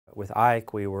With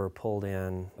Ike, we were pulled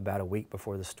in about a week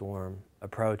before the storm,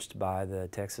 approached by the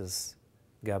Texas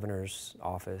governor's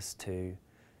office to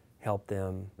help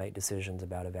them make decisions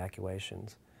about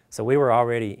evacuations. So we were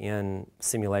already in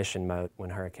simulation mode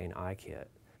when Hurricane Ike hit.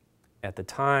 At the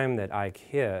time that Ike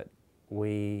hit,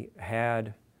 we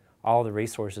had all the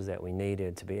resources that we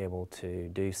needed to be able to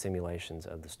do simulations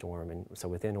of the storm. And so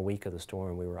within a week of the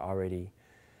storm, we were already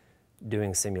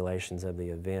doing simulations of the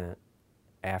event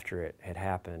after it had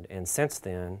happened. And since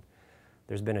then,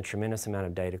 there's been a tremendous amount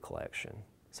of data collection.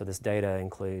 So this data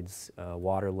includes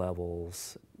water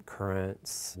levels,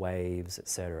 currents, waves,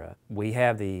 etc. We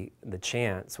have the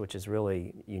chance, which is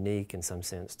really unique in some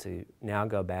sense, to now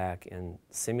go back and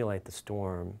simulate the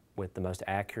storm with the most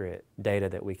accurate data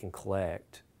that we can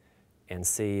collect and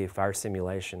see if our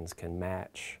simulations can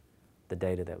match the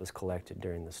data that was collected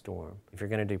during the storm. If you're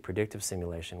going to do predictive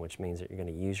simulation, which means that you're going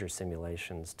to use your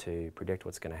simulations to predict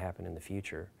what's going to happen in the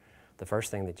future, the first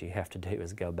thing that you have to do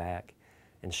is go back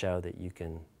and show that you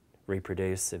can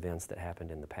reproduce events that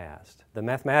happened in the past. The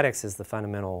mathematics is the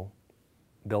fundamental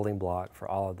building block for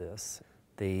all of this.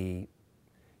 The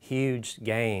huge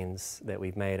gains that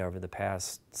we've made over the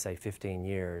past, say, 15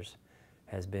 years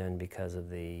has been because of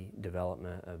the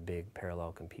development of big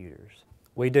parallel computers.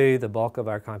 We do the bulk of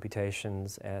our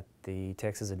computations at the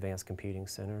Texas Advanced Computing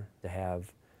Center to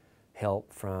have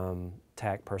help from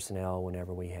TAC personnel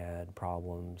whenever we had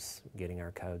problems getting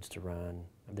our codes to run.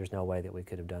 There's no way that we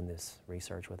could have done this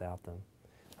research without them.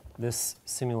 This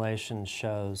simulation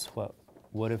shows what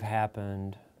would have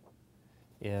happened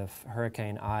if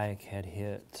Hurricane Ike had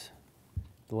hit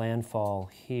landfall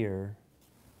here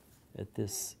at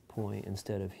this point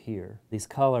instead of here. These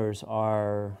colors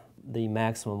are the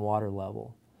maximum water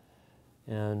level,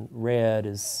 and red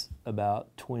is about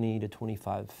 20 to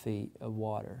 25 feet of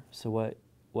water. So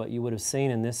what you would have seen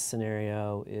in this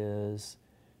scenario is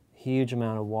a huge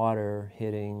amount of water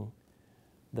hitting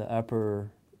the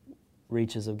upper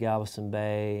reaches of Galveston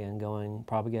Bay and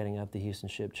propagating up the Houston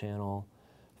Ship Channel,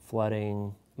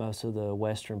 flooding most of the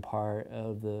western part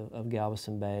of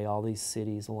Galveston Bay. All these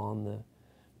cities along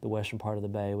the western part of the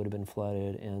bay would have been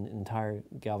flooded, and entire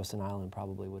Galveston Island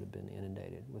probably would have been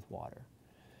inundated with water.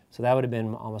 So that would have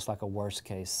been almost like a worst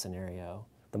case scenario.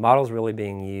 The model is really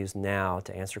being used now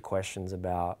to answer questions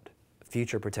about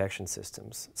future protection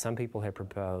systems. Some people have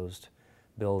proposed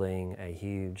building a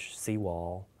huge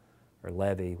seawall or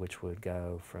levee which would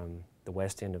go from the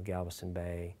west end of Galveston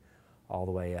Bay all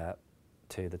the way up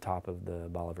to the top of the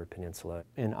Bolivar Peninsula.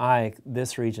 In Ike,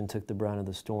 this region took the brunt of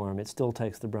the storm. It still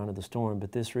takes the brunt of the storm,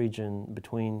 but this region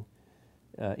between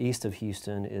east of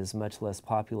Houston is much less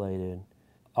populated.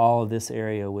 All of this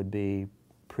area would be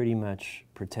pretty much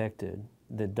protected.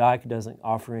 The dike doesn't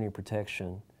offer any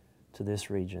protection to this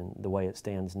region the way it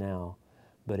stands now,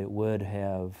 but it would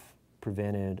have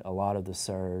prevented a lot of the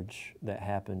surge that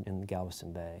happened in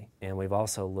Galveston Bay. And we've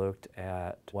also looked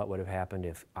at what would have happened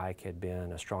if Ike had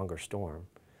been a stronger storm,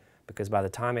 because by the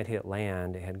time it hit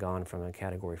land, it had gone from a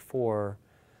Category 4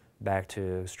 back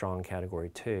to strong Category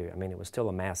 2. I mean, it was still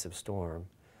a massive storm,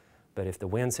 but if the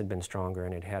winds had been stronger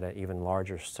and it had an even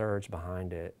larger surge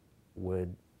behind it,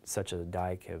 would such a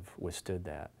dike have withstood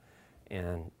that?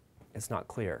 And it's not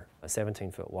clear. A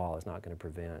 17-foot wall is not going to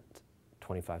prevent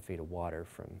 25 feet of water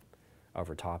from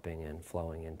overtopping and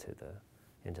flowing into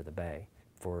the bay.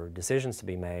 For decisions to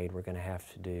be made, we're going to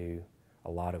have to do a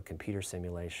lot of computer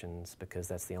simulations because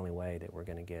that's the only way that we're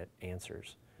going to get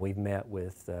answers. We've met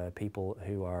with people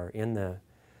who are in the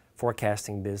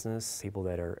forecasting business, people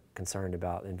that are concerned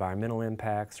about environmental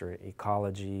impacts or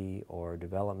ecology or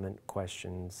development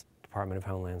questions, Department of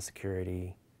Homeland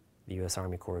Security, the U.S.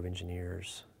 Army Corps of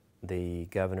Engineers. The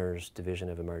Governor's Division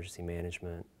of Emergency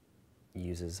Management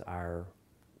uses our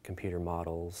computer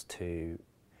models to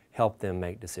help them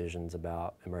make decisions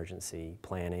about emergency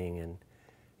planning and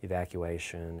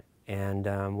evacuation.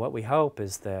 And what we hope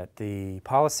is that the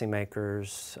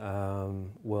policymakers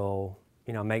will,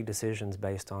 make decisions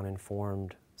based on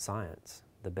informed science,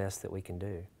 the best that we can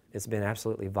do. It's been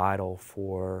absolutely vital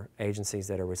for agencies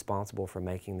that are responsible for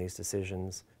making these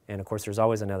decisions. And of course, there's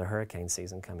always another hurricane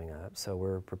season coming up, so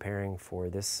we're preparing for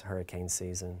this hurricane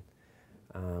season,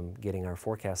 getting our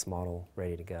forecast model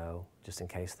ready to go, just in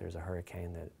case there's a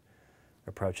hurricane that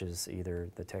approaches either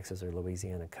the Texas or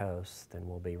Louisiana coast, then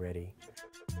we'll be ready.